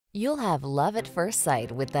You'll have love at first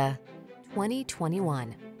sight with the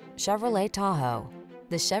 2021 Chevrolet Tahoe.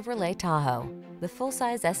 The Chevrolet Tahoe, the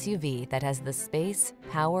full-size SUV that has the space,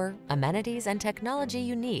 power, amenities, and technology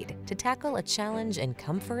you need to tackle a challenge in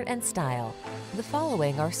comfort and style. The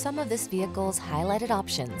following are some of this vehicle's highlighted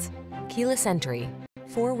options: keyless entry,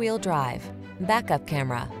 four-wheel drive, backup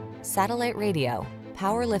camera, satellite radio,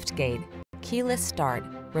 power liftgate, keyless start,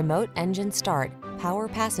 remote engine start, power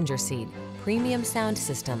passenger seat, premium sound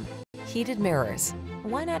system, heated mirrors.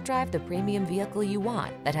 Why not drive the premium vehicle you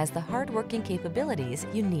want that has the hard-working capabilities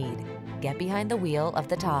you need? Get behind the wheel of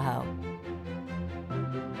the Tahoe.